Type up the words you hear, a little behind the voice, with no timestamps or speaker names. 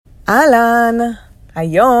אהלן,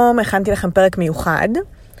 היום הכנתי לכם פרק מיוחד.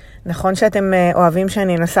 נכון שאתם אוהבים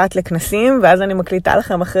שאני נוסעת לכנסים, ואז אני מקליטה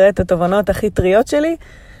לכם אחרי את התובנות הכי טריות שלי,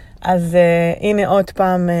 אז הנה עוד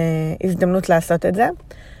פעם הזדמנות לעשות את זה.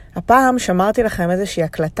 הפעם שמרתי לכם איזושהי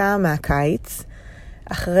הקלטה מהקיץ,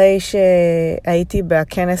 אחרי שהייתי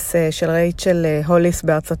בכנס של רייצ'ל הוליס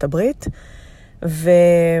בארצות הברית,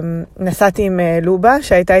 ונסעתי עם לובה,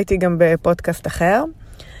 שהייתה איתי גם בפודקאסט אחר,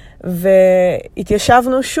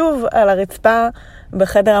 והתיישבנו שוב על הרצפה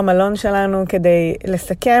בחדר המלון שלנו כדי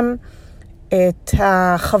לסכם את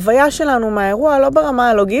החוויה שלנו מהאירוע, לא ברמה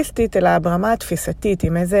הלוגיסטית, אלא ברמה התפיסתית,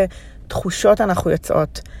 עם איזה תחושות אנחנו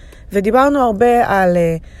יוצאות. ודיברנו הרבה על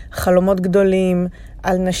חלומות גדולים,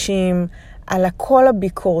 על נשים, על הקול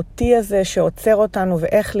הביקורתי הזה שעוצר אותנו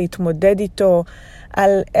ואיך להתמודד איתו,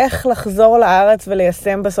 על איך לחזור לארץ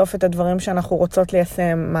וליישם בסוף את הדברים שאנחנו רוצות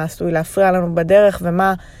ליישם, מה עשוי להפריע לנו בדרך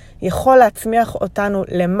ומה יכול להצמיח אותנו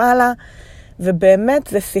למעלה. ובאמת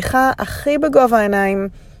זו שיחה הכי בגובה העיניים,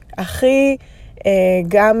 הכי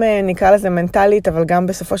גם נקרא לזה מנטלית, אבל גם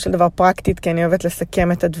בסופו של דבר פרקטית, כי אני אוהבת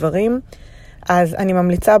לסכם את הדברים. אז אני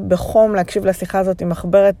ממליצה בחום להקשיב לשיחה הזאת עם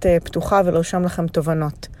מחברת פתוחה ולרשום לכם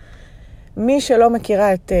תובנות. מי שלא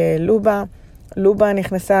מכירה את לובה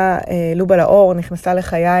לאור נכנסה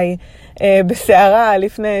לחיי בסערה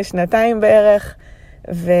לפני 2 בערך,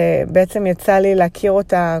 ובעצם יצא לי להכיר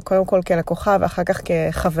אותה קודם כל כלקוחה ואחר כך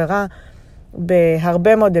כחברה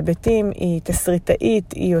בהרבה מאוד היבטים. היא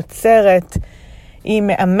תסריטאית, היא יוצרת, היא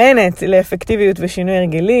מאמנת לאפקטיביות ושינוי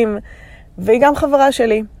הרגלים, והיא גם חברה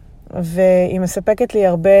שלי, והיא מספקת לי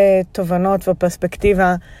הרבה תובנות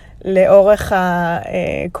ופרספקטיבה לאורך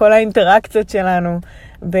כל האינטראקציות שלנו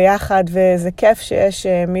ביחד, וזה כיף שיש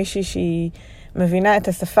מישהי שהיא מבינה את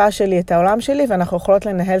השפה שלי, את העולם שלי, ואנחנו יכולות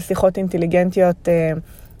לנהל שיחות אינטליגנטיות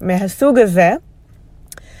מהסוג הזה.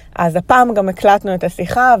 אז הפעם גם הקלטנו את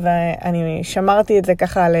השיחה, ואני שמרתי את זה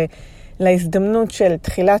ככה להזדמנות של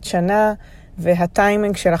תחילת שנה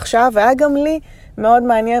והטיימינג של עכשיו, והיה גם לי מאוד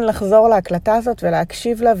מעניין לחזור להקלטה הזאת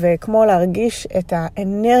ולהקשיב לה, וכמו להרגיש את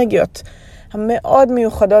האנרגיות המאוד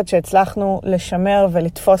מיוחדות שהצלחנו לשמר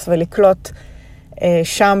ולתפוס ולקלוט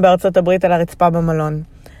שם בארצות הברית על הרצפה במלון.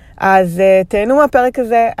 אז תהנו מהפרק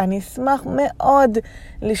הזה, אני אשמח מאוד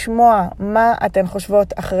לשמוע מה אתן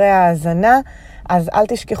חושבות אחרי ההאזנה, אז אל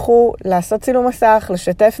תשכחו לעשות צילום מסך,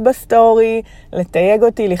 לשתף בסטורי, לתייג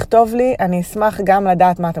אותי, לכתוב לי, אני אשמח גם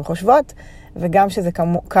לדעת מה אתן חושבות, וגם שזה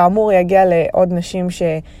כאמור יגיע לעוד נשים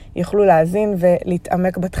שיוכלו להאזין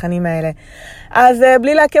ולהתעמק בתכנים האלה. אז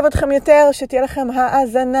בלי לעכב אתכם יותר, שתהיה לכם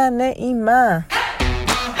האזנה נעימה.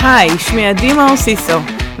 היי, שמי עדי מאור סיסו,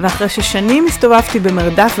 ואחרי ששנים הסתובבתי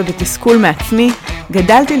במרדף ובתסכול מעצמי,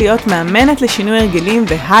 גדלתי להיות מאמנת לשינוי הרגלים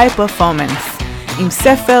בהיי פרפורמנס. עם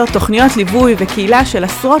ספר, תוכניות ליווי וקהילה של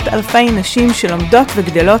עשרות אלפי נשים שלומדות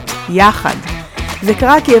וגדלות יחד. זה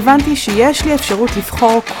קרה כי הבנתי שיש לי אפשרות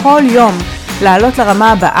לבחור כל יום לעלות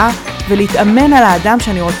לרמה הבאה ולהתאמן על האדם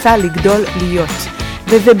שאני רוצה לגדול להיות.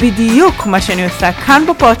 וזה בדיוק מה שאני עושה כאן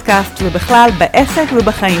בפודקאסט ובכלל בעסק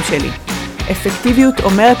ובחיים שלי. אפקטיביות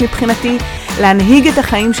אומרת מבחינתי להנהיג את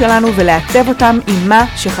החיים שלנו ולעצב אותם עם מה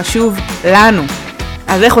שחשוב לנו.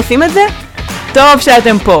 אז איך עושים את זה? טוב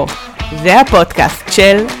שאתם פה. זה הפודקאסט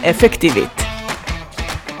של אפקטיבית.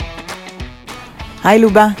 היי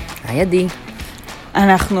לובה. היי עדי.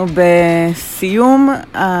 אנחנו בסיום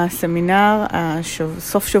הסמינר,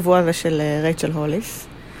 סוף שבוע הזה של רייצ'ל הוליס,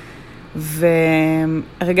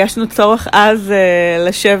 והרגשנו צורך אז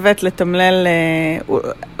לשבת, לתמלל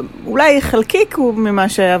אולי חלקיק ממה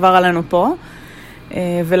שעבר עלינו פה,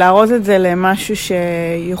 ולהרוז את זה למשהו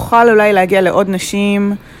שיוכל אולי להגיע לעוד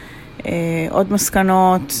נשים, עוד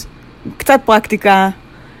מסקנות, קצת פרקטיקה,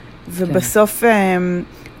 ובסוף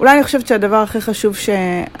אולי אני חושבת שהדבר הכי חשוב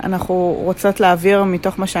שאנחנו רוצות להעביר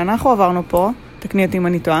מתוך מה שאנחנו עברנו פה, תקני אותי אם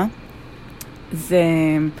אני טועה, זה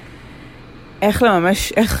איך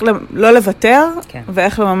לממש, איך לא לוותר, כן.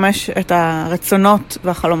 ואיך לממש את הרצונות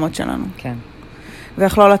והחלומות שלנו. כן.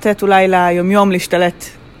 ואיך לא לתת אולי ליומיום להשתלט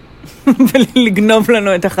ולגנוב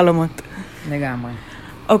לנו את החלומות. לגמרי.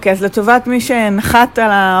 אוקיי, אז לטובת מי שנחת על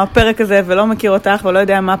הפרק הזה ולא מכיר אותך ולא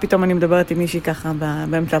יודע מה פתאום אני מדברת עם מישהי ככה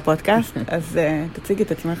באמצע הפודקאסט, אז תציגי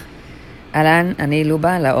את עצמך. אהלן, אני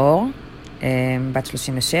לובה לאור, בת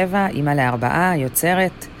 37, אימא ל4,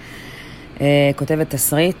 יוצרת, כותבת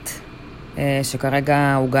תסריט,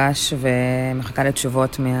 שכרגע הוגש ומחכה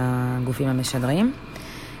לתשובות מהגופים המשדרים.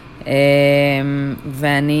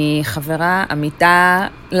 ואני חברה, עמיתה,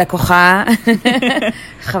 לקוחה,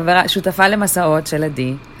 חברה, שותפה למסעות של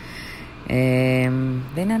עדי.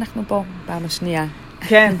 והנה אנחנו פה, פעם השנייה.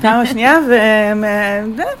 כן, פעם השנייה,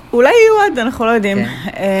 ואולי יהיו עוד, אנחנו לא יודעים.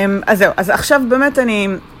 אז זהו, אז עכשיו באמת אני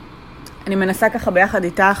אני מנסה ככה ביחד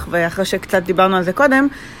איתך, ואחרי שקצת דיברנו על זה קודם,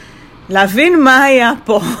 להבין מה היה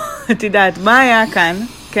פה. את יודעת, מה היה כאן?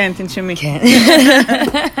 כן, תנשמי. כן.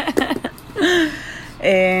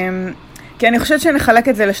 כי אני חושבת שנחלק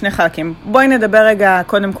את זה לשני חלקים. בואי נדבר רגע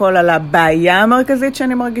קודם כל על הבעיה המרכזית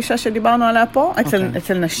שאני מרגישה שדיברנו עליה פה,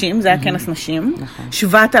 אצל נשים, זה היה כנס נשים.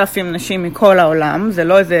 7,000 נשים מכל העולם, זה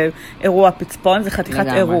לא איזה אירוע פצפון, זה חתיכת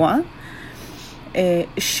אירוע.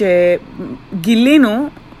 שגילינו,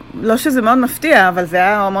 לא שזה מאוד מפתיע, אבל זה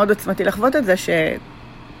היה מאוד עוצמתי לחוות את זה,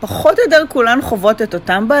 שפחות או יותר כולן חוות את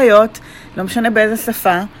אותן בעיות, לא משנה באיזה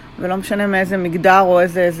שפה, ולא משנה מאיזה מגדר או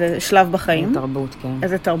איזה שלב בחיים. איזה תרבות, כן.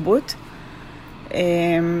 איזה תרבות.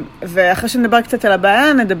 ואחרי שנדבר קצת על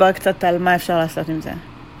הבעיה, נדבר קצת על מה אפשר לעשות עם זה.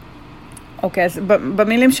 אוקיי, אז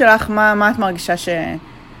במילים שלך, מה את מרגישה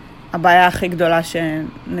שהבעיה הכי גדולה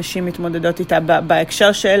שנשים מתמודדות איתה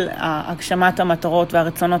בהקשר של הגשמת המטרות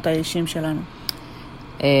והרצונות האישיים שלנו?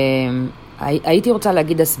 הייתי רוצה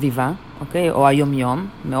להגיד הסביבה, אוקיי? או היום-יום.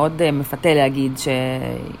 מאוד מפתה להגיד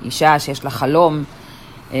שאישה שיש לה חלום,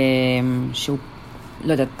 שהוא,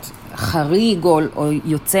 לא יודעת, חריג או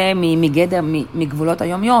יוצא מגדר, מגבולות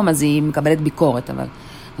היום-יום, אז היא מקבלת ביקורת. אבל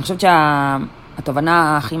אני חושבת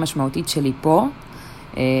שהתובנה הכי משמעותית שלי פה,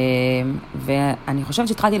 ואני חושבת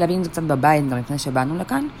שהתחלתי להבין את זה קצת בבית, גם לפני שבאנו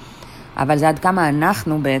לכאן, אבל זה עד כמה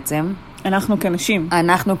אנחנו בעצם... אנחנו כנשים.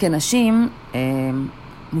 אנחנו כנשים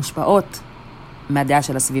מושפעות מהדעה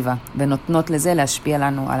של הסביבה, ונותנות לזה להשפיע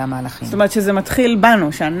לנו על המהלכים. זאת אומרת שזה מתחיל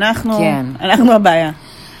בנו, שאנחנו כן. אנחנו הבעיה.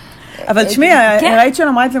 אבל תשמעי, כן. ראית של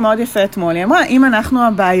אמרה את זה מאוד יפה אתמול. היא אמרה, אם אנחנו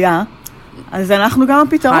הבעיה, אז אנחנו גם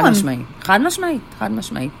הפתרון. חד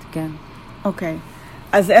משמעית, כן. אוקיי.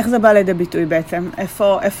 אז איך זה בא לידי ביטוי בעצם?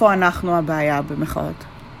 איפה אנחנו הבעיה במחאות?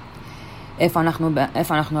 איפה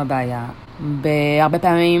אנחנו הבעיה? בהרבה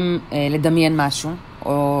פעמים לדמיין משהו,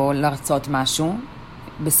 או לרצות משהו,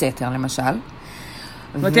 בסתר למשל.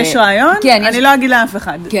 זאת אומרת, יש רעיון? כן, אני לא אגיד לאף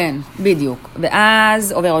אחד. כן, בדיוק.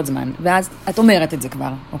 ואז עובר עוד זמן, ואז את אומרת את זה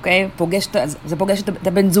כבר, אוקיי? זה פוגש את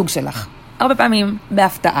הבן זוג שלך. הרבה פעמים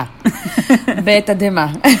בהפתעה, בתדהמה,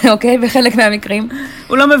 אוקיי? בחלק מהמקרים.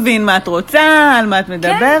 הוא לא מבין מה את רוצה, על מה את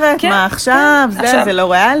מדברת, מה עכשיו, זה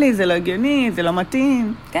לא ריאלי, זה לא הגיוני, זה לא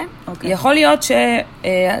מתאים. כן. יכול להיות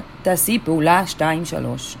שתעשי פעולה 2-3,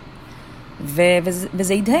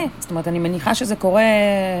 וזה ידהה. זאת אומרת, אני מניחה שזה קורה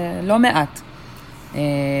לא מעט.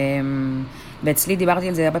 ואצלי דיברתי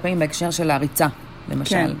על זה הרבה פעמים בהקשר של הריצה,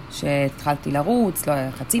 למשל, שהתחלתי לרוץ, לא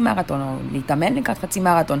חצי מרתון, או להתאמן לקראת חצי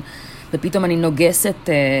מרתון, ופתאום אני נוגסת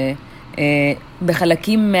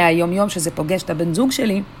בחלקים מהיום-יום שזה פוגש את הבן זוג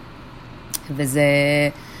שלי, וזה...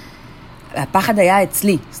 הפחד היה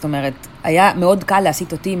אצלי, זאת אומרת, היה מאוד קל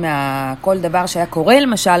להסיט אותי כל דבר שהיה קורה,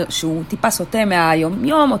 למשל, שהוא טיפה סוטה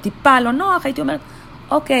מהיום-יום, או טיפה לא נוח, הייתי אומרת,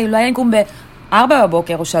 אוקיי, אולי אני קום 4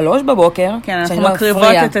 בבוקר או 3 בבוקר, כן, אנחנו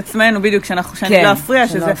מקריבות את עצמנו בדיוק, שאני לא אפריע,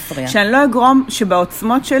 שאני לא אגרום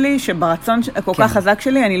שבעוצמות שלי, שברצון כל כך חזק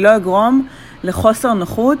שלי, אני לא אגרום לחוסר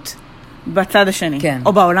נוחות בצד השני,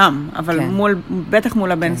 או בעולם, אבל בטח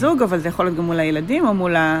מול הבן זוג, אבל זה יכול להיות גם מול הילדים, או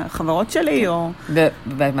מול החברות שלי, או...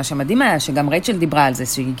 ומה שמדהים היה, שגם רייצ'ל דיברה על זה,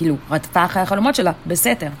 שהיא כאילו רדפה אחרי החלומות שלה,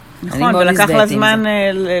 בסתר. נכון, ולקח לה זמן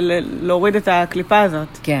להוריד את הקליפה הזאת.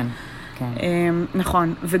 כן, כן.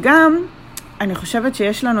 נכון, וגם... אני חושבת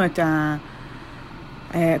שיש לנו את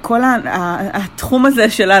כל התחום הזה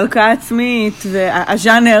של ההלקאה עצמית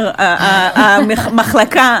והז'אנר,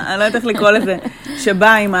 המחלקה, אני לא יודעת איך לקרוא לזה,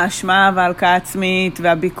 שבאה עם האשמה וההלקאה עצמית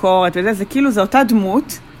והביקורת וזה, זה כאילו, זו אותה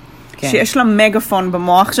דמות שיש לה מגפון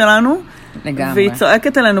במוח שלנו, לגמרי. והיא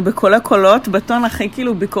צועקת עלינו בכל הקולות, בטון הכי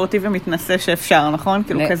כאילו ביקורתי ומתנשא שאפשר, נכון?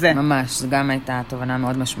 כאילו כזה. ממש, זו גם הייתה תובנה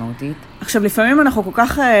מאוד משמעותית. עכשיו, לפעמים אנחנו כל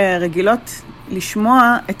כך רגילות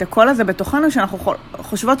לשמוע את הקול הזה בתוכנו, שאנחנו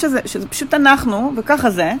חושבות שזה פשוט אנחנו, וככה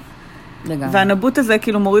זה. לגמרי. והנבוט הזה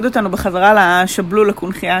כאילו מוריד אותנו בחזרה לשבלול,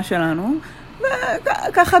 לקונחייה שלנו.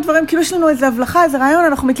 וככה הדברים, כאילו יש לנו איזו הבלחה, איזה רעיון,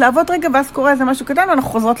 אנחנו מתלהבות רגע, ואז קורה איזה משהו קטן, ואנחנו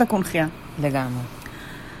חוזרות לקונחייה. לגמרי.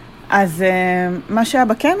 אז מה שהיה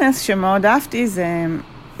בכנס שמאוד אהבתי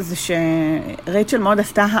זה שרייצ'ל מאוד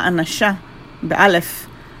עשתה האנשה באלף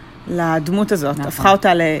לדמות הזאת, נכון. הפכה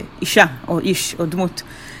אותה לאישה או איש או דמות.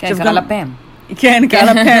 כן, קרא לפם. כן,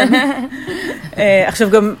 קרא לפם. עכשיו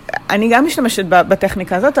גם, אני גם משתמשת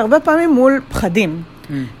בטכניקה הזאת, הרבה פעמים מול פחדים.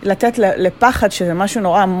 לתת לפחד, שזה משהו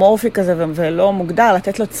נורא אמורפי כזה ולא מוגדר,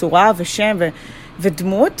 לתת לו צורה ושם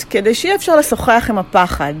ודמות, כדי שיהיה אפשר לשוחח עם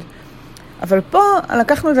הפחד. אבל פה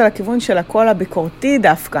לקחנו את זה לכיוון של הקול הביקורתי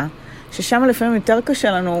דווקא, ששם לפעמים יותר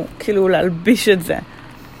קשה לנו כאילו להלביש את זה.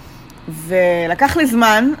 ולקח לי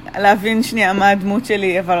זמן להבין שנייה מה הדמות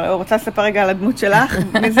שלי, אבל רוצה לספר רגע על הדמות שלך?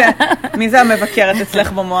 מי זה המבקרת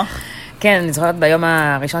אצלך במוח? כן, אני זוכרת ביום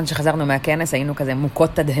הראשון שחזרנו מהכנס, היינו כזה מוכות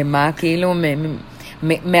תדהמה, כאילו,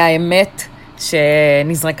 מהאמת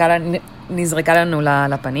שנזרקה לנו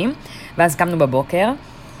לפנים, ואז קמנו בבוקר,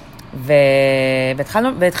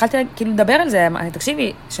 והתחלתי כאילו לדבר על זה,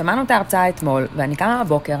 תקשיבי, שמענו את ההרצאה אתמול, ואני קמה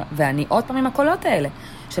בבוקר, ואני עוד פעם עם הקולות האלה,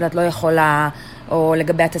 של את לא יכולה, או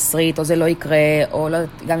לגבי התסריט, או זה לא יקרה, או לא,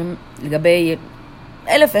 גם לגבי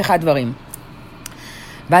 1,001 דברים.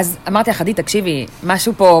 ואז אמרתי לך, עדי, תקשיבי,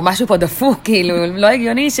 משהו פה דפוק, כאילו, לא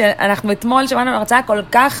הגיוני שאנחנו אתמול שמענו הרצאה כל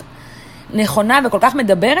כך נכונה וכל כך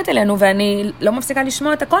מדברת אלינו, ואני לא מפסיקה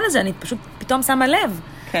לשמוע את הקול הזה, אני פשוט פתאום שמה לב.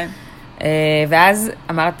 כן. ואז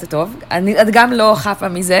אמרת, טוב, את גם לא חפה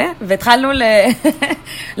מזה, והתחלנו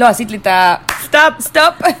לא, עשית לי את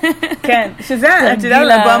סטופ. כן, שזה, את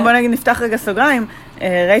יודעת, בוא נגיד, נפתח רגע סוגריים,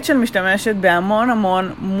 רייצ'ל משתמשת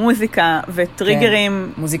בהמון מוזיקה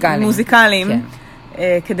וטריגרים מוזיקליים,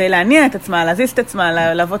 כדי להניע את עצמה, להזיז את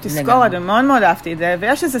עצמה, לעבוד תזכורת, ומאוד מאוד אהבתי את זה,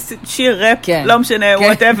 ויש איזה שיר רפ, לא משנה,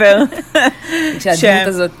 whatever, שהדמות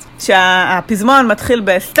הזאת, שהפזמון מתחיל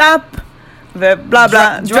בסטאפ, ובלה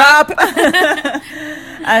בלה, דראפ,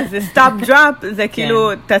 אז סטאפ דראפ, זה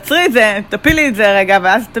כאילו, תעצרי את זה, תפילי את זה רגע,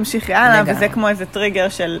 ואז תמשיכי הלאה, וזה כמו איזה טריגר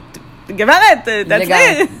של, גברת,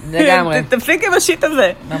 תעצרי, תפסיקי עם השיט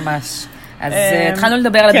הזה. ממש. אז התחלנו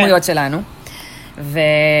לדבר על הדמויות שלנו,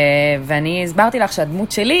 ואני הסברתי לך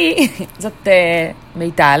שהדמות שלי זאת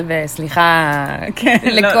מיטל, וסליחה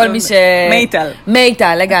לכל מי ש...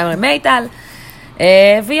 מיטל, לגמרי, מיטל.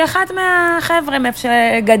 והיא אחת מהחבר'ה מאיפה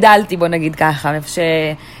שגדלתי, בוא נגיד ככה, מאיפה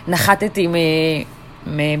שנחתתי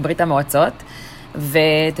מברית המועצות,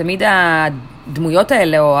 ותמיד הדמויות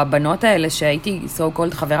האלה, או הבנות האלה, שהייתי so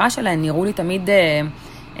called חברה שלהן, נראו לי תמיד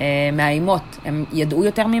מהאימות. הם ידעו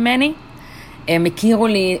יותר ממני, הם הכירו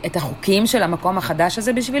לי את החוקים של המקום החדש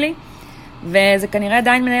הזה בשבילי, וזה כנראה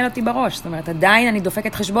עדיין מנהל אותי בראש. זאת אומרת, עדיין אני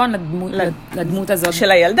דופקת חשבון לדמות הזאת.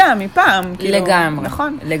 של הילדה מפעם. לגמרי.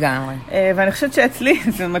 נכון? לגמרי. ואני חושבת שאצלי,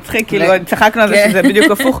 זה מצחיק, כאילו, צחקנו על זה שזה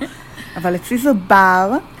בדיוק הפוך, אבל אצלי זה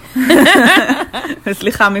בר,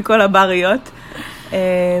 וסליחה מכל הבריות,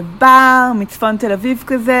 בר מצפון תל אביב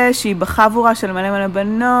כזה, שהיא בחבורה של מלא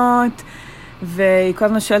בנות, והיא כל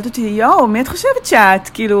הזמן שואלת אותי, יואו, מי את חושבת שאת?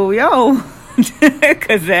 כאילו, יואו,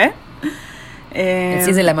 כזה.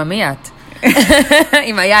 אצלי זה לממיית.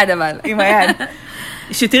 עם היד אבל. עם היד.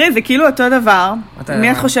 שתראי, זה כאילו אותו דבר.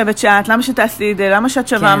 מי את חושבת שאת? למה שתעשי את זה? למה שאת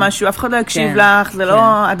שווה משהו? אף אחד לא יקשיב לך, זה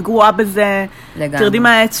לא, את גרועה בזה. תרדי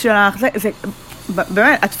מהעץ שלך. זה,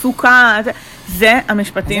 באמת, התפוקה, זה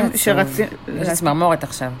המשפטים שרצים. יש לי צמרמורת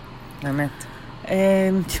עכשיו, באמת.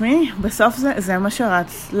 תשמעי, בסוף זה מה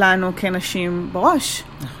שרץ לנו כנשים בראש.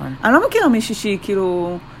 נכון. אני לא מכירה מישהי שהיא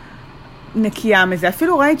כאילו נקייה מזה.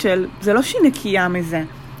 אפילו רייצ'ל, זה לא שהיא נקייה מזה.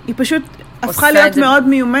 היא פשוט הפכה להיות מאוד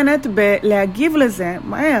מיומנת בלהגיב לזה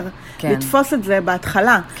מהר. לתפוס את זה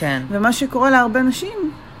בהתחלה. ומה שקורה להרבה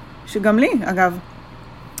נשים, שגם לי, אגב,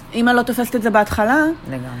 אם אני לא תופסת את זה בהתחלה,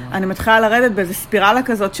 אני מתחילה לרדת באיזו ספירלה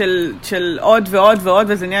כזאת של עוד ועוד ועוד,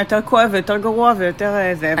 וזה נהיה יותר כואב ויותר גרוע ויותר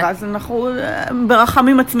זה, ואז אנחנו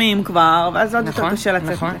ברחמים עצמיים כבר, ואז עוד יותר קשה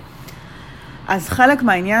לצאת מזה. אז חלק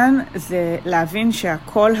מהעניין זה להבין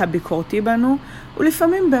שהקול הביקורתי בנו, הוא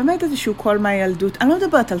לפעמים באמת איזשהו קול מהילדות. אני לא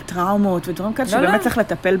מדברת על טראומות ודברים כאלה שבאמת צריך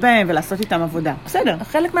לטפל בהם ולעשות איתם עבודה. בסדר.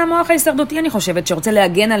 חלק מהמוח ההישרדותי, אני חושבת, שרוצה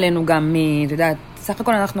להגן עלינו גם אתה יודעת, סך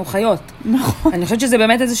הכל אנחנו חיות. נכון. אני חושבת שזה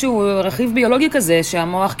באמת איזשהו רכיב ביולוגי כזה,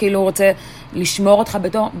 שהמוח כאילו רוצה לשמור אותך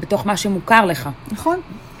בתוך מה שמוכר לך. נכון.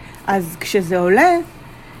 אז כשזה עולה,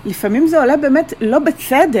 לפעמים זה עולה באמת לא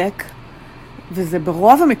בצדק, וזה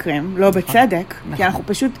ברוב המקרים, לא בצדק, כי אנחנו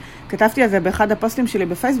פשוט, כתבתי על זה באחד הפוסטים שלי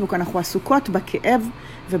בפייסבוק, אנחנו עסוקות בכאב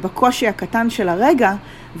ובקושי הקטן של הרגע,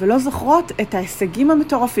 ולא זוכרות את ההישגים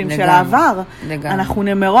המטורפים של העבר. אנחנו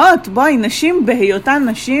נמרות, בואי, נשים בהיותן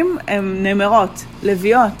נשים הן נמרות,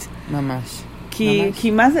 לביאות. ממש.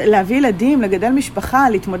 כי מה זה, להביא ילדים, לגדל משפחה,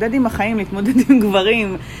 להתמודד עם החיים, להתמודד עם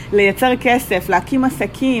גברים, לייצר כסף, להקים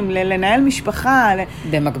עסקים, לנהל משפחה.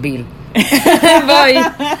 במקביל.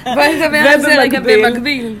 בואי נדבר על זה רגע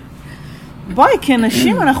במקביל. בואי,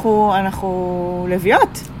 כנשים אנחנו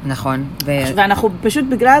לביאות. נכון. ואנחנו פשוט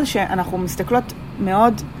בגלל שאנחנו מסתכלות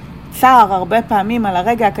מאוד צער הרבה פעמים על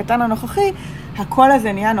הרגע הקטן הנוכחי, הקול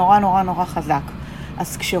הזה נהיה נורא נורא נורא חזק.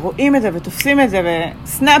 אז כשרואים את זה ותופסים את זה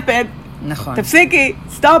וסנאפד, נכון. תפסיקי,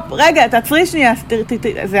 סטופ, רגע, תעצרי שנייה,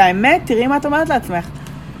 זה האמת, תראי מה את אומרת לעצמך.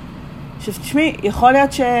 שתשמעי, יכול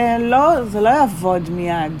להיות זה לא יעבוד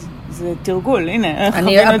מיד. זה תרגול, הנה,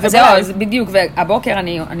 חווינו את זה בלייב. זהו, בדיוק, והבוקר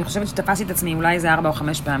אני חושבת שתפסתי את עצמי אולי זה 4 או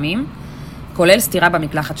 5 פעמים, כולל סתירה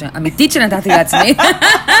במקלחת אמיתית שנתתי לעצמי.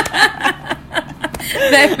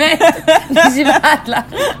 באמת, נשבעת לך.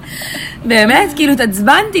 באמת, כאילו,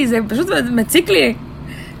 התעצבנתי, זה פשוט מציק לי.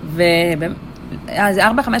 זה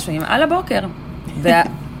 4-5 פעמים על הבוקר.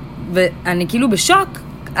 ואני כאילו בשוק.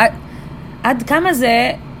 עד כמה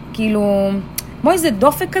זה, כאילו, כמו איזה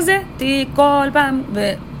דופק כזה, תהי כל פעם,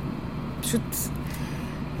 ופשוט...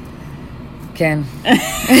 כן.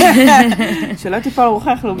 שלא תיפול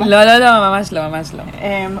רוחך, לובה. לא, ממש לא.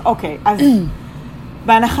 אוקיי, אז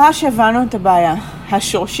בהנחה שהבנו את הבעיה,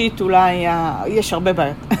 השורשית אולי, יש הרבה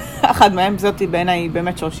בעיות. אחת מהם, זאת בעיניי היא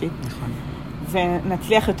באמת שורשית. נכון.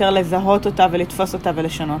 ונצליח יותר לזהות אותה ולתפוס אותה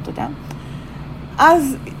ולשנות אותה.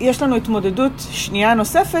 אז יש לנו התמודדות שנייה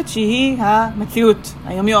נוספת, שהיא המציאות,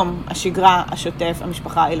 היומיום, השגרה, השוטף,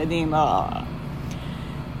 המשפחה, הילדים.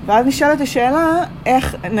 ואז נשאלת השאלה,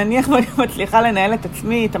 איך נניח ואני מצליחה לנהל את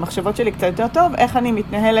עצמי, את המחשבות שלי קצת יותר טוב, איך אני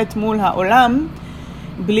מתנהלת מול העולם,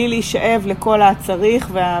 בלי להישאב לכל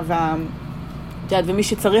הצריך ומי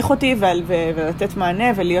שצריך אותי, ולתת מענה,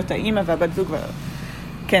 ולהיות האמא והבת זוג.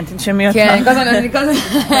 כן, תנשמי אותך. כן,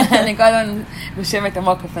 אני כל הזמן נושמת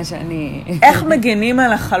עמוק לפני שאני... איך מגנים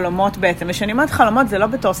על החלומות בעצם? ושאני אומרת חלומות זה לא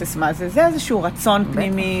בתור סיסמה, זה איזשהו רצון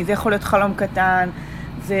פנימי, זה יכול להיות חלום קטן,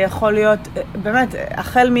 זה יכול להיות, באמת,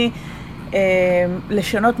 החל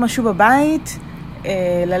לשנות משהו בבית,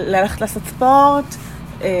 ללכת לעשות ספורט,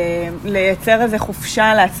 לייצר איזו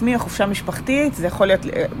חופשה לעצמי, חופשה משפחתית, זה יכול להיות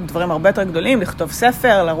דברים הרבה יותר גדולים, לכתוב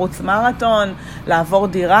ספר, לרוץ מרתון, לעבור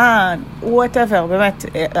דירה, whatever, באמת,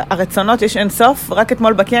 הרצונות יש אין סוף, רק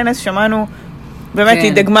אתמול בכנס שמענו, באמת,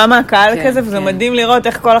 היא דגמה מהקהל כזה, וזה מדהים לראות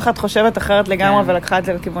איך כל אחת חושבת אחרת לגמרי, ולקחה את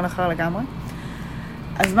זה לכיוון אחר לגמרי.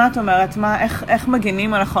 אז מה את אומרת? איך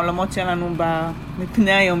מגנים על החלומות שלנו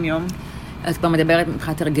מפני היום-יום? את כבר מדברת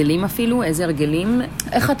מבחינת הרגלים אפילו, איזה הרגלים?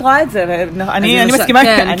 איך את רואה את זה? אני מסכימה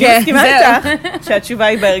איתך שהתשובה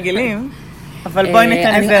היא בהרגלים, אבל בואי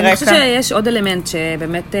ניתן איזה רקע. אני חושבת שיש עוד אלמנט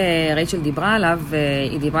שבאמת רייצ'ל דיברה עליו,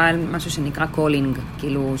 היא דיברה על משהו שנקרא קולינג,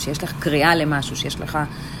 כאילו שיש לך קריאה למשהו,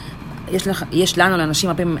 יש לנו לאנשים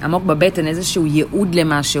עמוק בבטן איזשהו ייעוד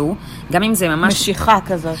למשהו, גם אם זה ממש... משיכה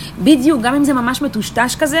כזאת. בדיוק, גם אם זה ממש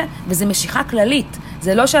מטושטש כזה, וזה משיכה כללית.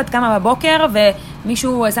 זה לא שאת קמה בבוקר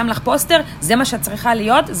ומישהו שם לך פוסטר, זה מה שאת צריכה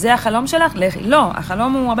להיות, זה החלום שלך. לא,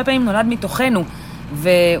 החלום הוא הרבה פעמים נולד מתוכנו,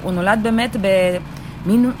 והוא נולד באמת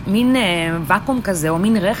במין וקום כזה, או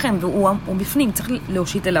מין רחם, והוא בפנים, צריך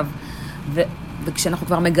להושיט אליו. וכשאנחנו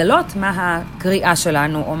כבר מגלות מה הקריאה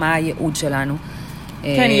שלנו, או מה הייעוד שלנו,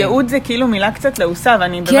 כן, ייעוד זה כאילו מילה קצת לעושה,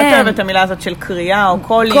 ואני באמת אוהבת את המילה הזאת של קריאה או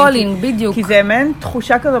קולינג. קולינג, בדיוק. כי זה מעין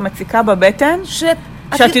תחושה כזו מציקה בבטן,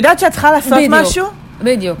 שאת יודעת שאת צריכה לעשות משהו,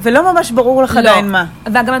 בדיוק. ולא ממש ברור לך עדיין מה.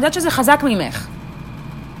 וגם יודעת שזה חזק ממך.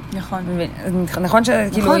 נכון. נכון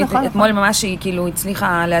שכאילו אתמול ממש היא כאילו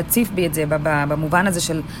הצליחה להציף בי את זה, במובן הזה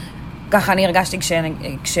של, ככה אני הרגשתי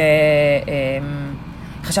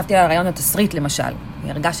חשבתי על הרעיון התסריט למשל,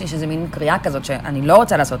 הרגשתי שזה מין קריאה כזאת שאני לא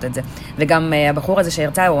רוצה לעשות את זה, וגם הבחור הזה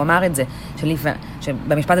שהרצה, הוא אמר את זה,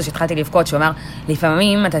 שבמשפט הזה שהתחלתי לבכות, שהוא אמר,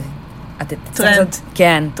 לפעמים אתה תצטרך לעשות,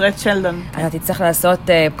 כן, טרד שלדון, אתה תצטרך לעשות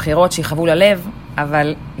בחירות שיחוו ללב,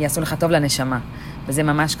 אבל יעשו לך טוב לנשמה, וזה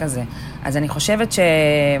ממש כזה. אז אני חושבת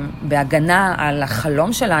שבהגנה על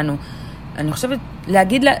החלום שלנו, אני חושבת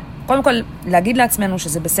קודם כל להגיד לעצמנו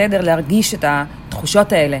שזה בסדר להרגיש את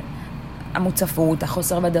התחושות האלה, המוצפות,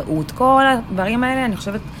 החוסר ודאות, כל הדברים האלה, אני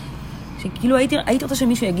חושבת שכאילו הייתי רוצה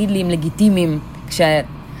שמישהו יגיד לי אם לגיטימיים,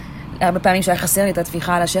 הרבה פעמים שהיה חסר לי את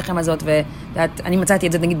התפיחה על השכם הזאת, ואני מצאתי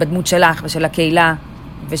את זה נגיד בדמות שלך ושל הקהילה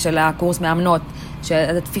ושל הקורס מאמנות,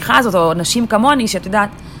 שהתפיחה הזאת, או נשים כמוני, שאת יודעת,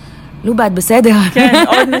 לובה, את בסדר. כן,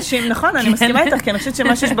 עוד נשים, נכון, אני מסכימה איתך, כי אני חושבת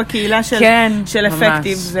שמה שיש בקהילה של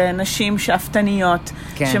אפקטיב, זה נשים שאפתניות,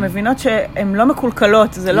 שמבינות שהן לא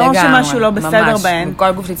מקולקלות, זה לא שמשהו לא בסדר בהן. ממש,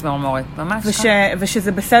 כל גוף שלי צמרמורת, ממש.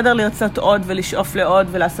 ושזה בסדר לרצות עוד ולשאוף לעוד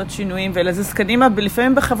ולעשות שינויים ולזוז קדימה,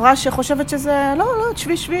 לפעמים בחברה שחושבת שזה, לא,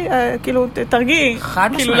 שבי, כאילו, תרגיעי. חד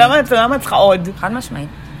משמעית. כאילו, למה את צריכה עוד? חד משמעית.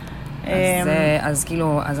 אז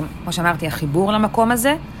כאילו, כמו שאמרתי, החיבור למקום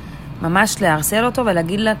הזה, ממש להרסל אותו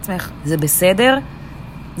ולהגיד לעצמך, זה בסדר,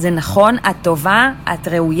 זה נכון, את טובה, את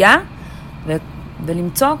ראויה,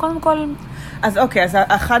 ולמצוא קודם כל... אז אוקיי, אז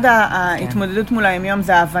אחד ההתמודדות מול היומיום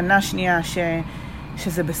זה ההבנה שנייה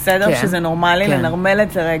שזה בסדר, שזה נורמלי, לנרמל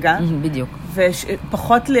את זה רגע. בדיוק.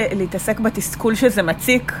 ופחות להתעסק בתסכול שזה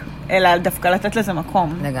מציק, אלא דווקא לתת לזה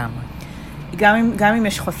מקום. לגמרי. גם אם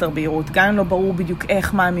יש חוסר בהירות, גם אם לא ברור בדיוק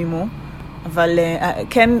איך מאמימו, אבל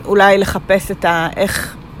כן אולי לחפש את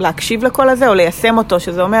איך להקשיב לכל הזה, או ליישם אותו,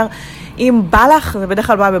 שזה אומר, אם בא לך, זה בדרך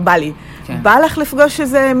כלל בא ובא לי, בא לך לפגוש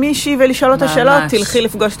איזה מישהי ולשאול אותה שאלות, תלכי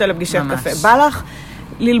לפגוש אותה לפגישת קפה. בא לך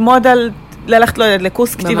ללמוד ללכת, לא יודעת,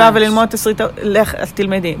 לקורס כתיבה וללמוד תסריט, אז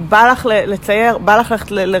תלמדי. בא לך לצייר, בא לך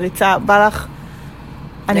ללכת לריצה, בא לך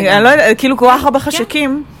אני לא יודעת, כאילו כל כך הרבה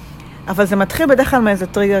חשקים, אבל זה מתחיל בדרך כלל מאיזה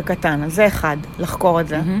טריגר קטן, אז זה אחד, לחקור את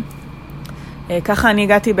זה. ככה אני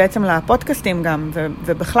הגעתי בעצם לפודקאסטים גם,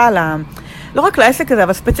 ובכלל, לא רק לעסק הזה,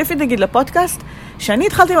 אבל ספציפית נגיד לפודקאסט, שאני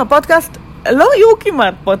התחלתי עם הפודקאסט, לא היו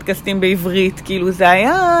כמעט פודקאסטים בעברית, כאילו זה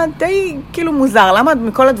היה די כאילו מוזר, למה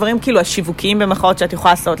מכל הדברים כאילו השיווקיים במחאות שאת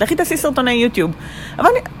יכולה לעשות, לכי תעשי סרטוני יוטיוב, אבל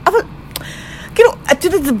כאילו, את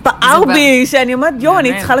יודעת, זה בער בי, שאני אומרת,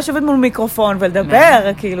 אני צריכה לשבת מול מיקרופון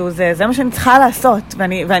ולדבר, כאילו, זה מה שאני צריכה לעשות,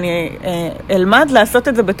 ואני אלמד לעשות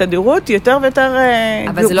את זה בתדירות יותר ויותר גבוהה.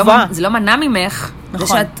 אבל זה לא מנע ממך, זה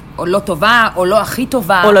שאת או לא טובה, או לא הכי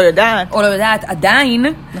טובה, או לא יודעת, עדיין,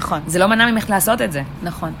 נכון. זה לא מנע ממך לעשות את זה.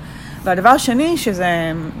 נכון. והדבר השני, שזה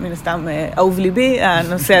מן הסתם אהוב ליבי,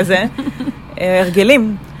 הנושא הזה,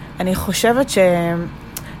 הרגלים. אני חושבת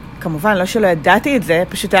כמובן, לא שלא ידעתי את זה,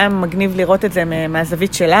 פשוט היה מגניב לראות את זה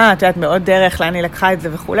מהזווית שלה, את יודעת, מאוד דרך, לאן היא לקחה את זה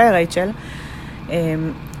וכולי, רייצ'ל.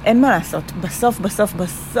 אין מה לעשות.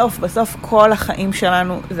 בסוף, כל החיים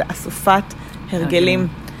שלנו זה אסופת הרגלים.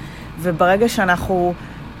 וברגע שאנחנו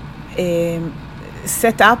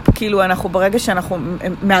set-up, כאילו, ברגע שאנחנו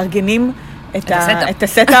מארגנים את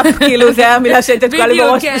הסט-אפ, כאילו, זה המילה שהייתה תקועה לי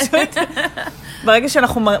בראש פשוט. ברגע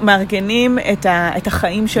שאנחנו מארגנים את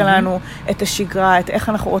החיים שלנו, את השגרה, את איך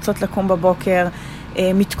אנחנו רוצות לקום בבוקר,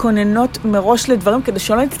 מתכוננות מראש לדברים, כדי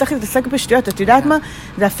שלא נצטרך להתעסק בשטויות. את יודעת מה?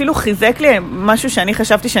 זה אפילו חיזק לי משהו שאני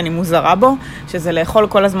חשבתי שאני מוזרה בו, שזה לאכול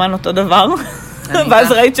כל הזמן אותו דבר.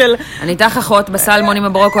 ואז רייצ'ל... אני איתך אחות בסלמון עם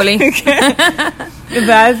הברוקולי.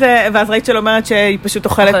 ואז רייצ'ל אומרת שהיא פשוט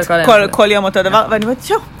אוכלת כל יום אותו דבר, ואני אומרת,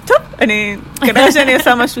 טוב, כנראה שאני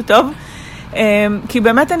עושה משהו טוב. כי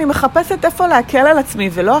באמת אני מחפשת איפה להקל על עצמי,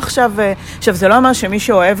 ולא עכשיו זה לא אומר שמי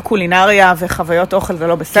שאוהב קולינריה וחוויות אוכל זה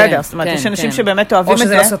לא בסדר, זאת אומרת, יש אנשים שבאמת אוהבים את זה. או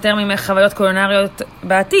שזה לא סותר ממך חוויות קולינריות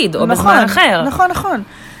בעתיד, או בזמן אחר. נכון.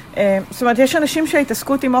 זאת אומרת, יש אנשים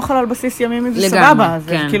שהתעסקות עם אוכל על בסיס ימים, זה סבבה,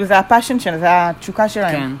 כאילו זה הפאשן שלהם, זה התשוקה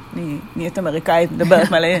שלהם. אני נהיית אמריקאית,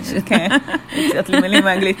 מדברת מלא, יציאת לי מילים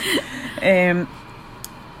באנגלית.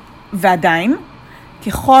 ועדיין,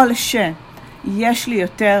 ככל שיש לי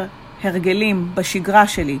יותר הרגלים בשגרה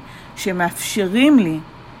שלי, שמאפשרים לי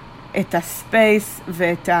את הספייס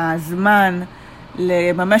ואת הזמן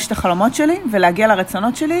לממש את החלומות שלי ולהגיע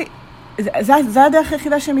לרצונות שלי, זה הדרך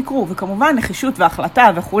היחידה שהם יקרו, וכמובן נחישות והחלטה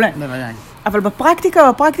וכו'. בוודאי. אבל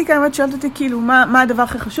בפרקטיקה האמת שאלת אותי כאילו, מה הדבר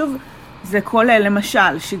הכי חשוב? זה כולל,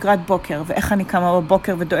 למשל, שגרת בוקר, ואיך אני קמה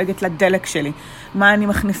בבוקר ודואגת לדלק שלי, מה אני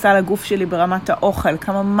מכניסה לגוף שלי ברמת האוכל,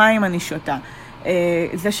 כמה מים אני שותה,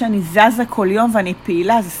 זה שאני זזה כל יום ואני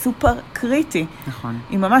פעילה, זה סופר קריטי. נכון.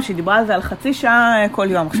 היא ממש, היא דיברה על זה על חצי שעה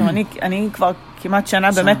כל יום. עכשיו, אני כבר כמעט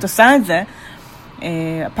שנה באמת עושה את זה.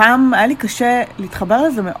 הפעם היה לי קשה להתחבר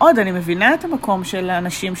לזה מאוד, אני מבינה את המקום של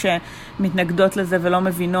האנשים שמתנגדות לזה ולא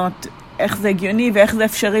מבינות איך זה הגיוני ואיך זה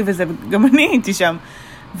אפשרי, וזה גם אני הייתי שם.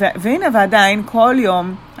 והנה, ועדיין, כל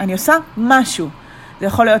יום אני עושה משהו. זה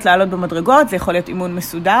יכול להיות לעלות במדרגות, זה יכול להיות אימון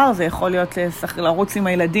מסודר, זה יכול להיות לרוץ עם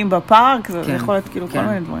הילדים בפארק, זה יכול להיות כאילו כל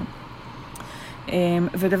מיני דברים.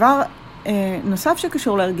 ודבר נוסף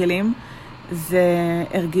שקשור להרגלים, זה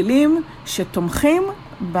הרגלים שתומכים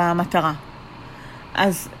במטרה.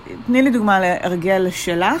 אז תני לי דוגמה להרגל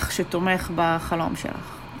שלך, שתומך בחלום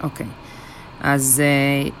שלך. אוקיי. אז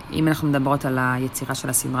אם אנחנו מדברות על היצירה של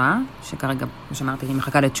הסדרה, שכרגע, כמו שאמרתי, היא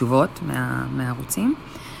מחכה לתשובות מהערוצים,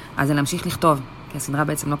 אז זה להמשיך לכתוב. כי הסדרה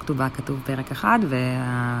בעצם לא כתובה, כתוב פרק אחד,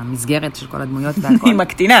 והמסגרת של כל הדמויות והכל. היא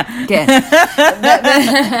מקטינה. כן.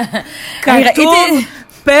 כתוב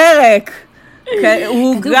פרק.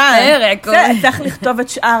 הוא גם. פרק. צריך לכתוב את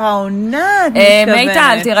שאר העונה.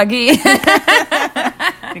 מיטל, תירגעי.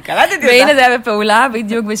 אני קלטתי אותה. והנה זה היה בפעולה,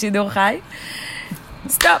 בדיוק בשידור חי.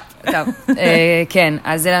 סטופ. טוב. כן,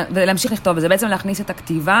 אז להמשיך לכתוב, וזה בעצם להכניס את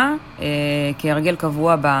הכתיבה כהרגל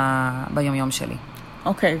קבוע ביומיום שלי.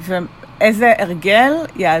 אוקיי, איזה הרגל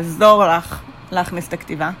יעזור לך להכניס את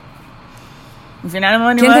הכתיבה? מבינה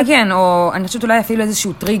למה אני אומרת? כן, או אני חושבת אולי אפילו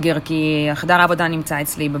איזשהו טריגר, כי החדר העבודה נמצא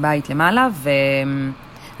אצלי בבית למעלה,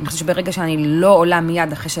 ואני חושבת שברגע שאני לא עולה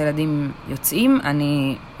מיד אחרי שהילדים יוצאים,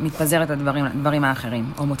 אני מתפזרת את הדברים האחרים,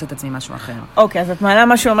 או מוצאת עצמי משהו אחר. אוקיי, אז את מעלה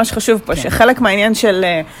משהו ממש חשוב פה, שחלק מהעניין של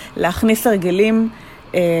להכניס הרגלים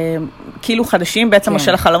כאילו חדשים, בעצם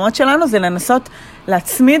של החלומות שלנו, זה לנסות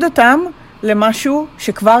להצמיד אותם למשהו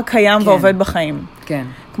שכבר קיים ועובד בחיים. כן.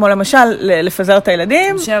 כמו למשל, לפזר את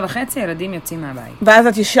הילדים. 7:30, ילדים יוצאים מהבית. ואז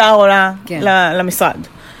את ישר עולה למשרד.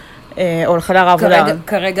 או לחדר העבודה.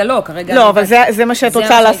 כרגע לא. לא, אבל זה מה שאת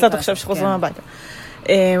רוצה לעשות עכשיו שחוזרים הביתה.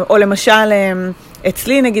 או למשל,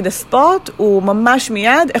 אצלי נגיד הספורט, הוא ממש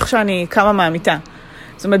מיד איך שאני קמה מהמיטה.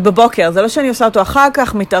 זאת אומרת, בבוקר, זה לא שאני עושה אותו אחר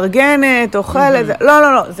כך, מתארגנת, אוכלת,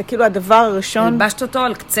 לא, זה כאילו הדבר הראשון. הלבשת אותו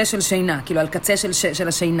על קצה של שינה, כאילו על קצה של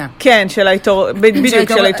השינה. כן, בדיוק,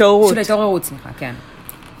 של ההתעוררות. של ההתעוררות, סליחה, כן.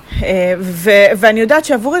 ואני יודעת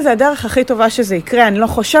שעבורי זה הדרך הכי טובה שזה יקרה, אני לא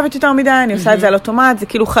חושבת יותר מדי, אני עושה את זה על אוטומט, זה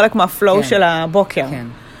כאילו חלק מהפלואו של הבוקר. כן.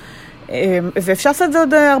 ואפשר לעשות את זה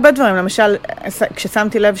עוד הרבה דברים, למשל,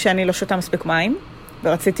 כששמתי לב שאני לא שותה מספיק מים,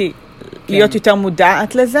 ורציתי להיות יותר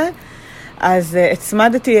מודעת לזה, אז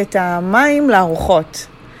הצמדתי את המים לארוחות.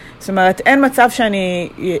 זאת אומרת, אין מצב שאני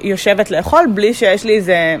יושבת לאכול בלי שיש לי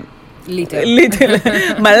איזה ליטר.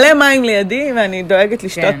 מלא מים לידי, ואני דואגת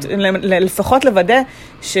לשתות, לפחות לוודא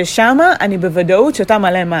ששמה אני בוודאות שותה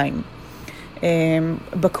מלא מים.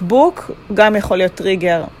 בקבוק גם יכול להיות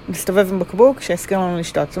טריגר, להסתובב עם בקבוק שהזכיר לנו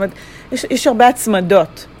לשתות. זאת אומרת, יש הרבה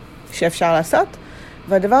הצמדות שאפשר לעשות,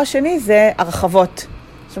 והדבר השני זה הרחבות.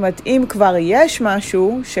 זאת אומרת, אם כבר יש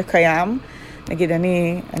משהו שקיים, נגיד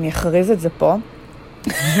אני אחריז את זה פה,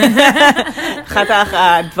 אחת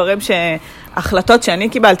הדברים ההחלטות שאני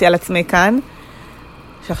קיבלתי על עצמי כאן,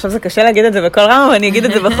 שעכשיו זה קשה להגיד את זה בכל רמה, אבל אני אגיד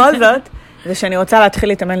את זה בכל זאת, זה שאני רוצה להתחיל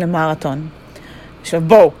להתאמן למרתון. עכשיו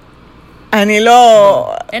בואו, אני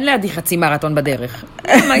לא... אין לידי חצי מרתון בדרך.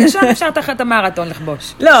 ישר אפשר תחת המרתון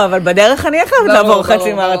לכבוש. לא, אבל בדרך אני חייבת לעבור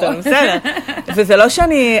חצי מרתון, בסדר. וזה לא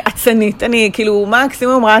שאני עצנית, אני כאילו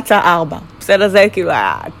מקסימום רצה 4. בסדר, זה כאילו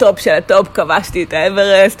הטופ של הטופ, כבשתי את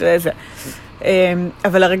האברסט וזה.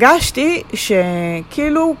 אבל הרגשתי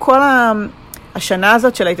שכאילו כל השנה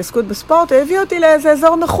הזאת של ההתעסקות בספורט הביא אותי לאיזה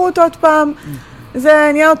אזור נוחות עוד פעם. זה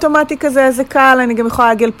נהיה אוטומטי כזה, זה קל, אני גם יכולה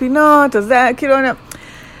להגל פינות, אז זה כאילו...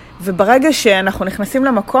 וברגע שאנחנו נכנסים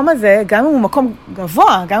למקום הזה, גם אם הוא מקום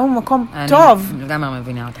גבוה, גם אם הוא מקום טוב, אני גם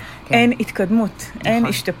מבינה אותה. אין התקדמות, אין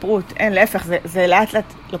השתפרות, אין להפך, זה לאט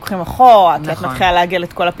לאט לוקחים אחורה, כי את מתחילה להגל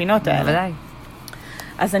את כל הפינות האלה. בוודאי.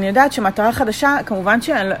 אז אני יודעת שמטרה חדשה, כמובן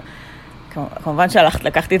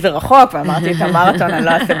לקחתי את זה רחוק, ואמרתי את המרתון אני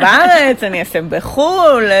לא אעשה בארץ, אני אעשה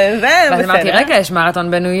בחול, זה בסדר. ואז אמרתי, רגע, יש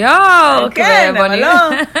מרתון בניו יורק. כן, אבל לא.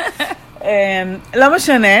 לא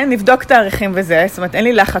משנה, נבדוק תאריכים וזה, זאת אומרת, אין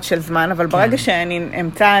לי לחץ של זמן, אבל ברגע שאני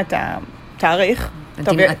אמצא את התאריך...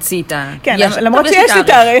 תמציא את ה... כן, למרות שיש לי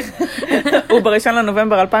תאריך, הוא בראשון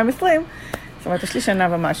לנובמבר 2020, זאת אומרת, יש לי שנה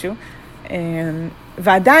ומשהו,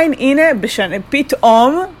 ועדיין, הנה,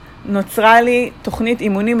 פתאום נוצרה לי תוכנית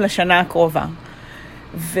אימונים לשנה הקרובה.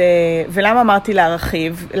 ולמה אמרתי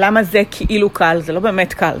להרחיב? למה זה כאילו קל? זה לא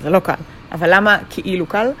באמת קל, זה לא קל. אבל למה כאילו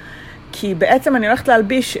קל? כי בעצם אני הולכת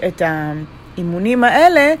להלביש את האימונים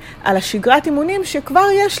האלה על השגרת אימונים שכבר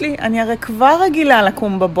יש לי. אני הרי כבר רגילה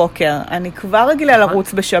לקום בבוקר, אני כבר רגילה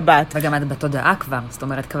לרוץ בשבת. וגם את בתודעה כבר, זאת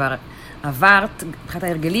אומרת כבר עברת, מבחינת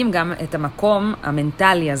ההרגלים, גם את המקום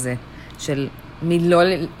המנטלי הזה, של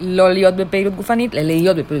לא להיות בפעילות גופנית,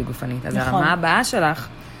 להיות בפעילות גופנית. אז הרמה הבאה שלך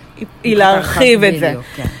היא להרחיב את זה.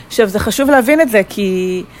 עכשיו, זה חשוב להבין את זה,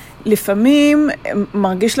 כי לפעמים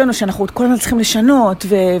מרגיש לנו שאנחנו כל הזמן צריכים לשנות,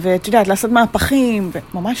 ואת יודעת, לעשות מהפכים,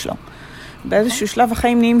 וממש לא. באיזשהו שלב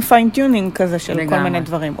החיים נהיים פיין-טיונינג כזה של כל מיני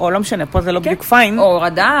דברים. או לא משנה, פה זה לא בדיוק פיין. או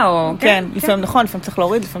הורדה, או... כן, לפעמים נכון, לפעמים צריך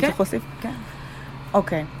להוריד, לפעמים צריך להוסיף.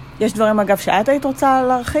 אוקיי. יש דברים, אגב, שאת היית רוצה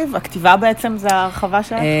להרחיב? הכתיבה בעצם זה ההרחבה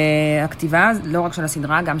שלך? הכתיבה, לא רק של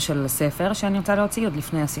הסדרה, גם של הספר שאני רוצה להוציא עוד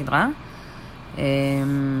לפני הסדרה.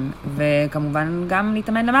 וכמובן גם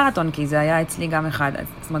להתאמן למרתון, כי זה היה אצלי גם אחד,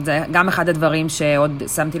 זאת אומרת, זה גם אחד הדברים שעוד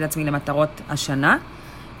שמתי לעצמי למטרות השנה,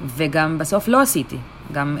 וגם בסוף לא עשיתי.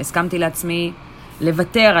 גם הסכמתי לעצמי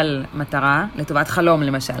לוותר על מטרה, לטובת חלום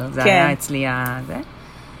למשל. זה היה אצלי הזה.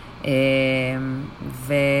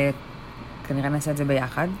 וכנראה נעשה את זה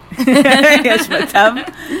ביחד. יש מצב.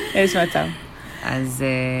 יש מצב.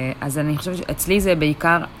 אז אני חושבת שאצלי זה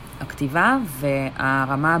בעיקר הכתיבה,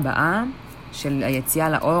 והרמה הבאה של היציאה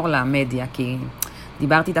לאור למדיה, כי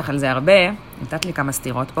דיברתי איתך על זה הרבה, נתת לי כמה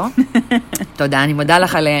סתירות פה. תודה, אני מודה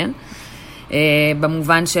לך עליהן.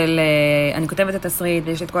 במובן של, אני כותבת את התסריט,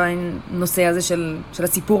 ויש את כל הנושא הזה של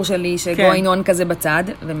הסיפור שלי, שגוין און כזה בצד,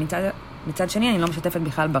 ומצד שני אני לא משתפת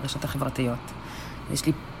בכלל ברשתות החברתיות. יש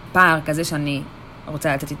לי פער כזה שאני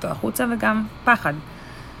רוצה לצאת איתו החוצה, וגם פחד.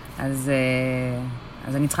 אז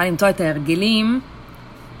אני צריכה למצוא את ההרגלים,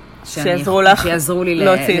 שיעזרו לי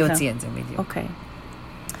להוציא את זה בדיוק. אוקיי.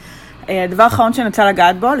 הדבר האחרון שאני רוצה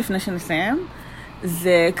לגעת בו, לפני שנסיים,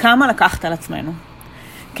 זה כמה לקחת על עצמנו.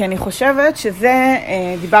 כי אני חושבת שזה,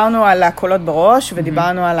 דיברנו על הקולות בראש,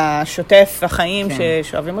 ודיברנו על השוטף החיים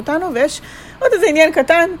ששואבים אותנו, ויש עוד איזה עניין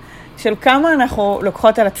קטן של כמה אנחנו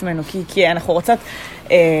לוקחות על עצמנו, כי אנחנו רוצות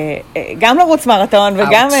גם לרוץ מרתון,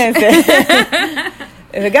 וגם זה...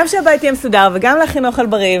 וגם שהבית יהיה מסודר, וגם להכין אוכל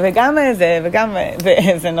בריא, וגם זה,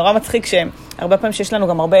 וזה נורא מצחיק הרבה פעמים שיש לנו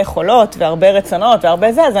גם הרבה יכולות והרבה רצונות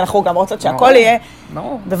והרבה זה, אז אנחנו גם רוצות שהכל יהיה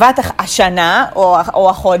בבת השנה או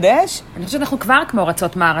החודש. אני חושבת שאנחנו כבר כמו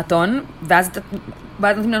רצות מרתון, ואז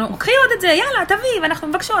נותנים לנו, קחי עוד את זה, יאללה, תביא, ואנחנו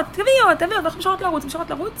מבקשות, תביא עוד, ואנחנו משארות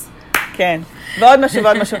לרוץ. כן, ועוד משהו.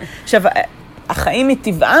 עכשיו, החיים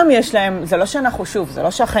מטבעם יש להם, זה לא שאנחנו זה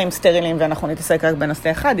לא שהחיים סטרילים ואנחנו נתעסק רק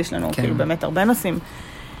בנושא אחד, יש לנו כאילו באמת הרבה נושאים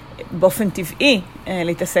באופן טבעי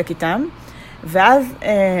להתעסק איתם, ואז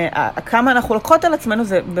כמה אנחנו לוקחות על עצמנו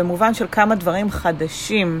זה במובן של כמה דברים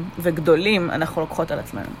חדשים וגדולים אנחנו לוקחות על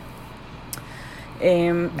עצמנו.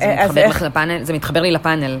 זה מתחבר לי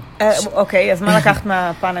לפאנל. אוקיי, אז מה לקחת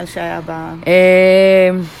מהפאנל שהיה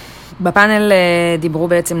בפאנל דיברו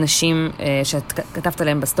בעצם נשים שאת כתבת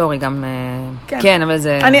עליהם בסטורי גם, כן, אבל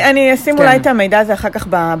זה... אני אשים אולי את המידע הזה אחר כך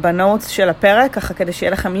בנוטס של הפרק, ככה כדי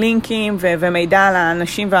שיהיה לכם לינקים ומידע על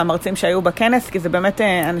האנשים והמרצים שהיו בכנס, כי זה באמת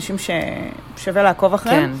אנשים ששווה לעקוב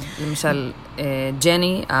אחריהם. כן, למשל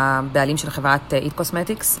ג'ני, הבעלים של חברת איט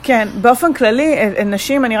קוסמטיקס. כן, באופן כללי,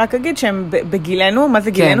 נשים, אני רק אגיד שהם בגילנו, מה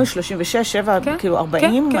זה גילנו? 36, 7, כאילו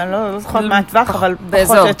 40, אני לא זוכרת מה הטווח, אבל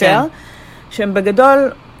פחות או יותר, שהם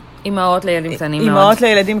בגדול... אימהות לילדים קטנים מאוד. אימהות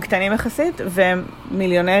לילדים קטנים יחסית, והן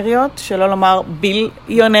מיליונריות, שלא לומר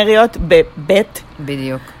ביליונריות בבית.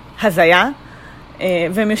 בדיוק. הזיה.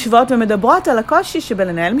 והן יושבות ומדברות על הקושי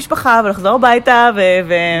שבלנהל משפחה ולחזור הביתה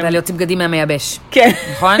ולהוציא בגדים מהמייבש. כן.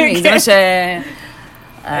 נכון? זה מה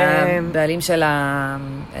שהבעלים של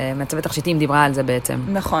מעצבת תכשיטים דיברה על זה בעצם.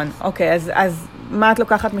 נכון. אוקיי, אז מה את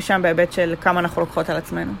לוקחת משם בהיבט של כמה אנחנו לוקחות על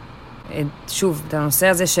עצמנו? שוב, את הנושא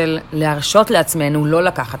הזה של להרשות לעצמנו, לא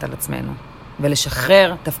לקחת על עצמנו,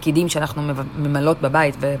 ולשחרר תפקידים שאנחנו ממלאות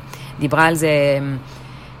בבית, ודיברה על זה,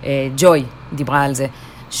 ג'וי דיברה על זה,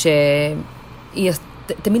 שהיא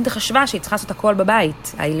תמיד חשבה שהיא צריכה לעשות הכל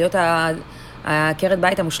בבית, להיות העקרת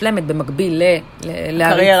בית המושלמת במקביל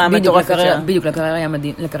לקריירה המטורפת שלה. בדיוק,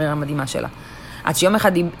 לקריירה המדהימה שלה. עד שיום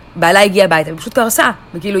אחד בעלה הגיעה הביתה, והיא פשוט קרסה,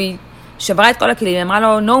 וכאילו היא שברה את כל הכלים, היא אמרה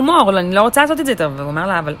לו, no more, אני לא רוצה לעשות את זה יותר, והוא אומר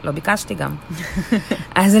לה, אבל לא ביקשתי גם.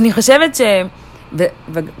 אז אני חושבת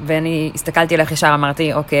ואני הסתכלתי עליך ישר,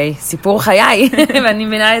 אמרתי, אוקיי, סיפור חיי, ואני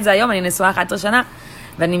מבינה את זה היום, אני נשואה 11 שנה,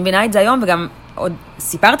 ואני מבינה את זה היום, וגם עוד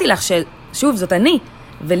סיפרתי לך ששוב, זאת אני,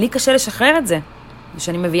 ולי קשה לשחרר את זה,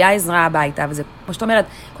 ושאני מביאה עזרה הביתה, וזה, כמו שאת אומרת,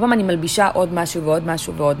 כל פעם אני מלבישה עוד משהו ועוד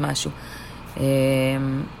משהו ועוד משהו,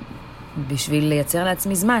 בשביל לייצר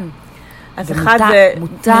לעצמי זמן. אז אחד זה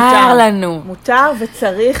מותר לנו. מותר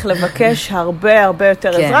וצריך לבקש הרבה הרבה יותר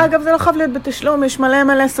עזרה. אגב, זה לא חייב להיות בתשלום, יש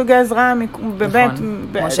מלא סוגי עזרה, באמת.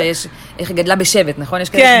 כמו שיש, איך היא גדלה בשבט, נכון? יש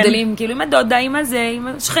כאלה גדלים, כאילו עם הדודה, עם הזה, עם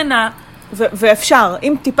השכנה. ואפשר,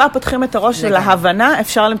 אם טיפה פותחים את הראש של ההבנה,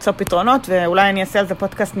 אפשר למצוא פתרונות, ואולי אני אעשה על זה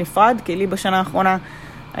פודקאסט נפרד, כי לי בשנה האחרונה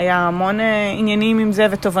היה המון עניינים עם זה,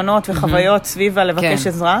 ותובנות וחוויות סביבה לבקש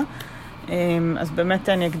עזרה. אז באמת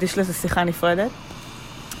אני אקדיש לזה שיחה נפרדת.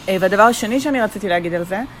 והדבר השני שאני רציתי להגיד על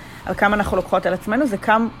זה, על כמה אנחנו לוקחות על עצמנו, זה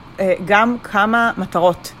גם כמה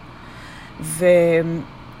מטרות.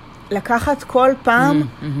 ולקחת כל פעם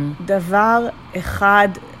דבר אחד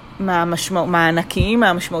מהענקיים,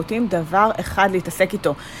 מהמשמעותיים, דבר אחד להתעסק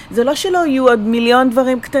איתו. זה לא שלא יהיו עוד מיליון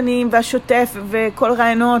דברים קטנים והשוטף וכל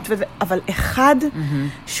רעיונות, אבל אחד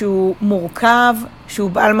שהוא מורכב,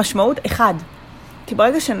 שהוא בעל משמעות, אחד. כי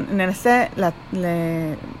ברגע שננסה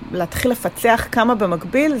להתחיל לפצח כמה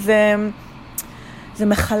במקביל, זה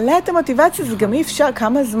מחלה את המוטיבציה, זה גם אי אפשר,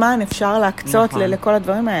 כמה זמן אפשר להקצות לכל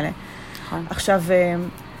הדברים האלה. עכשיו,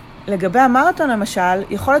 לגבי המרתון למשל,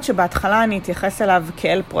 יכול להיות שבהתחלה אני אתייחס אליו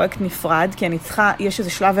כאל פרויקט נפרד, כי אני צריכה, יש איזה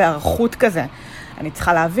שלב הערכות כזה. אני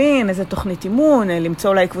צריכה להבין איזה תוכנית אימון, למצוא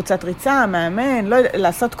אולי קבוצת ריצה, מאמן,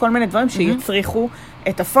 לעשות כל מיני דברים שיצריכו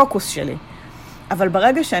את הפוקוס שלי. אבל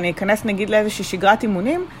ברגע שאני אכנס נגיד לאיזושהי שגרת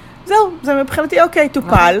אימונים, זהו, זה מבחינתי אוקיי,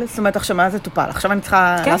 טופל, זאת אומרת עכשיו מה זה טופל? עכשיו אני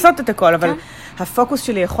צריכה לעשות את הכל, אבל הפוקוס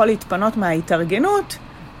שלי יכול להתפנות מההתארגנות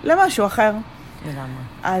למשהו אחר.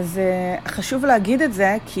 אז חשוב להגיד את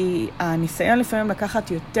זה, כי הניסיון לפעמים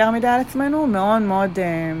לקחת יותר מדי על עצמנו, מאוד מאוד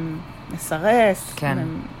מסרס,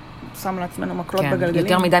 שם לעצמנו מקלות בגלגלים.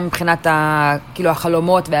 יותר מדי מבחינת כאילו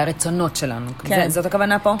החלומות והרצונות שלנו. זאת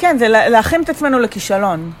הכוונה פה? כן, זה להכין את עצמנו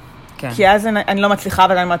לכישלון. כי אז אני לא מצליחה,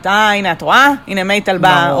 ואני אומרת, הנה, את רואה? הנה מייטל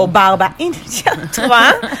בא, או בר בא. הנה, את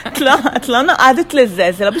רואה? את לא נועדת לזה,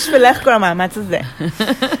 זה לא בשבילך כל המאמץ הזה.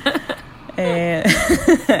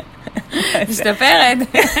 משתפרת.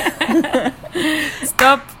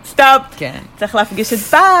 סטופ. כן. צריך להפגיש את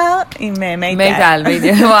בר עם מייטל. מייטל,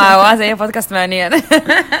 בדיוק. וואו, זה יהיה פודקאסט מעניין.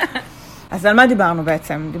 אז על מה דיברנו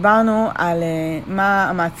בעצם? דיברנו על מה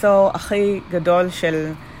המעצור הכי גדול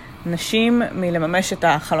של נשים מלממש את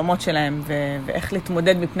החלומות שלהם ואיך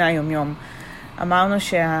להתמודד מפני היום-יום. אמרנו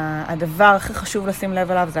שהדבר הכי חשוב לשים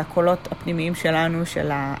לב אליו זה הקולות הפנימיים שלנו,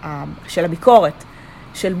 של הביקורת,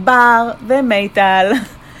 של בר ומיטל,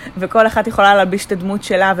 וכל אחת יכולה להלביש את הדמות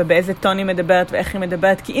שלה ובאיזה טון היא מדברת ואיך היא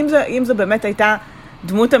מדברת, כי אם זו באמת הייתה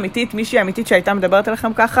דמות אמיתית, מישהי אמיתית שהייתה מדברת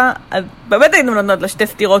עליכם ככה, אז באמת היינו נותנות לה שתי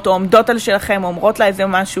סתירות, או עומדות על שלכם, או אומרות לה איזה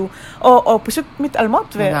משהו, או פשוט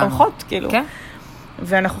מתעלמות והולכות, כאילו. כן.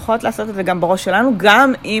 ואנחנו יכולות לעשות את זה גם בראש שלנו,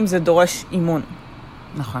 גם אם זה דורש אימון.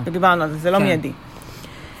 נכון. ודיברנו על זה, זה לא מיידי.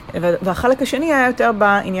 והחלק השני היה יותר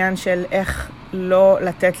בעניין של איך לא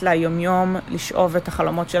לתת ליום-יום לשאוב את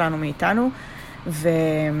החלומות שלנו מאיתנו,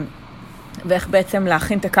 ואיך בעצם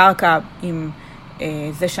להכין את הקרקע עם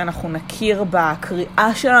זה שאנחנו נכיר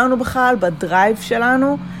בקריאה שלנו בכלל, בדרייב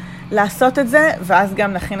שלנו, לעשות את זה, ואז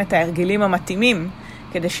גם נכין את ההרגלים המתאימים,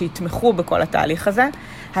 כדי שיתמכו בכל התהליך הזה.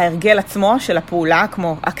 ההרגל עצמו של הפעולה,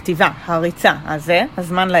 כמו הכתיבה, הריצה, הזה,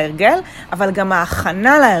 הזמן להרגל, אבל גם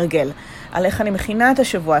ההכנה להרגל, על איך אני מכינה את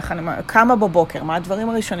השבוע, איך אני קמה בבוקר, מה הדברים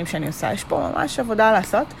הראשונים שאני עושה. יש פה ממש עבודה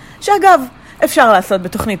לעשות, שאגב, אפשר לעשות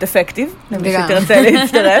בתוכנית אפקטיב, למי שתרצה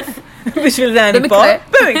להצטרף, בשביל זה אני פה.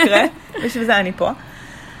 במקרה, בשביל זה אני פה.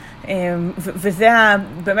 וזה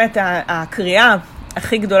באמת הקריאה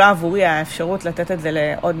הכי גדולה עבורי, האפשרות לתת את זה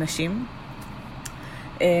לעוד נשים.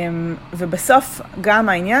 ובסוף גם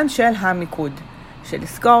העניין של המיקוד, של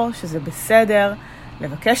לזכור שזה בסדר,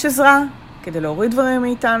 לבקש עזרה כדי להוריד דברים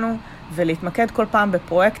מאיתנו, ולהתמקד כל פעם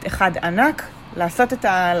בפרויקט אחד ענק,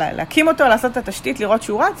 להקים אותו, לעשות את התשתית, לראות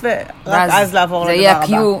שהוא רץ, ורק אז לעבור לדבר הבא. זה יהיה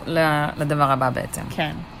קיו לדבר הבא בעצם.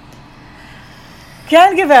 כן.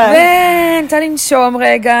 כן, גברת. ונצא לנשום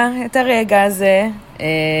רגע, את הרגע הזה.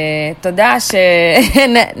 תודה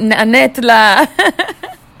שנענית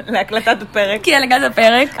להקלטת הפרק. כן, להקלטת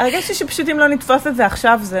הפרק. הרגשתי שפשוט אם לא נתפוס את זה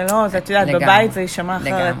עכשיו, זה לא, זה, את יודעת, בבית זה יישמע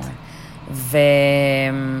אחרת.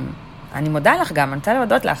 ואני מודה לך גם, אני רוצה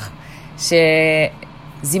להודות לך,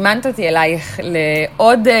 שזימנת אותי אלייך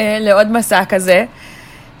לעוד מסע כזה,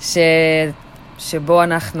 שבו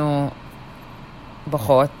אנחנו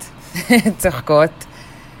בוכות, צוחקות,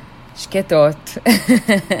 שקטות,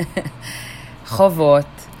 חובות,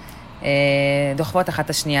 דוחפות אחת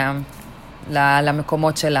השנייה,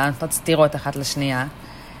 למקומות שלה, נותנות סתירות אחת לשנייה.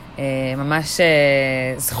 ממש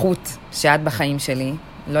זכות שאת בחיים שלי.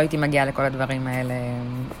 לא הייתי מגיעה לכל הדברים האלה.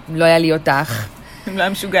 לא היה לי אותך. לא היה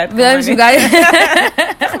משוגעת. ולא היה משוגעת.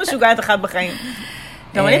 איך משוגעת אחת בחיים?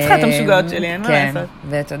 גם אני צריכה את המשוגעות שלי, אין מה לעשות. כן,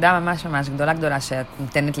 ותודה ממש ממש גדולה שאת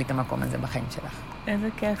נותנת לי את המקום הזה בחיים שלך. איזה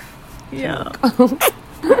כיף.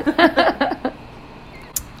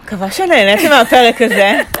 מקווה שנהניתם מהפרק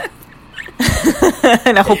הזה.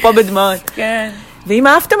 אנחנו פה בדמעות. כן. ואם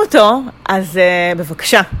אהבתם אותו, אז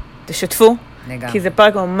בבקשה, תשתפו. לגמרי. כי זה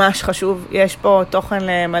פרק ממש חשוב. יש פה תוכן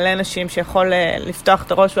למלא אנשים שיכול לפתוח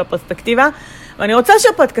את הראש והפרספקטיבה. ואני רוצה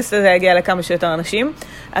שהפודקאסט הזה יגיע לכמה שיותר אנשים.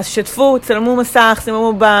 אז שתפו, צלמו מסך,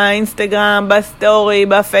 שימו באינסטגרם, בסטורי,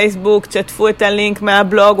 בפייסבוק, תשתפו את הלינק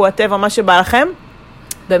מהבלוג, whatever, מה שבא לכם.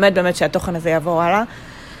 באמת שהתוכן הזה יעבור הלאה.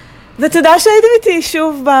 ותודה שהייתם איתי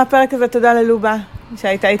שוב בפרק הזה, תודה ללובה.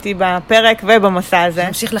 שהייתה איתי בפרק ובמסע הזה.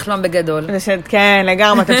 תמשיך לחלום בגדול. כן,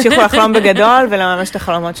 לגמרי, תמשיכו לחלום בגדול ולממש את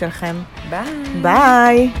החלומות שלכם.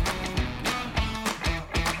 ביי.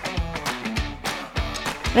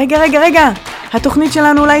 ביי. רגע. התוכנית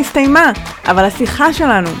שלנו אולי הסתיימה, אבל השיחה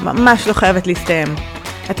שלנו ממש לא חייבת להסתיים.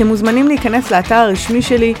 אתם מוזמנים להיכנס לאתר הרשמי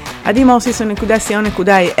שלי,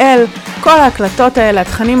 adimarsiso.co.il. כל ההקלטות האלה,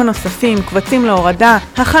 התכנים הנוספים, קבצים להורדה,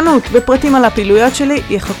 החנות ופרטים על הפעילויות שלי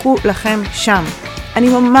יחכו לכם שם. אני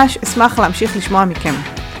ממש אשמח להמשיך לשמוע מכם.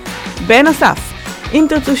 בנוסף, אם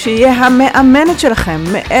תרצו שיהיה המאמנת שלכם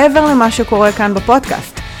מעבר למה שקורה כאן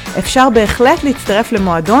בפודקאסט, אפשר בהחלט להצטרף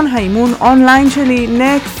למועדון האימון אונליין שלי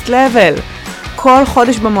Next Level. כל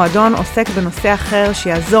חודש במועדון עוסק בנושא אחר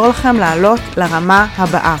שיעזור לכם לעלות לרמה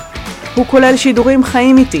הבאה. הוא כולל שידורים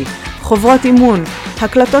חיים איתי, חוברות אימון,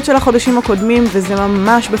 הקלטות של החודשים הקודמים, וזה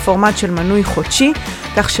ממש בפורמט של מנוי חודשי,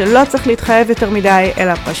 כך שלא צריך להתחייב יותר מדי,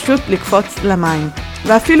 אלא פשוט לקפוץ למים.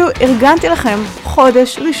 ואפילו ארגנתי לכם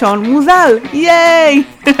חודש ראשון מוזל, ייי!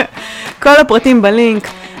 כל הפרטים בלינק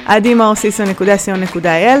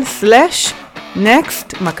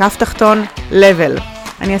adimarsiso.co.il/next_level.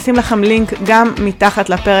 אני אשים לכם לינק גם מתחת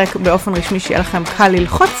לפרק באופן רשמי שיהיה לכם קל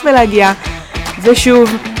ללחוץ ולהגיע.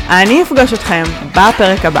 ושוב, אני אפגוש אתכם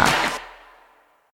בפרק הבא.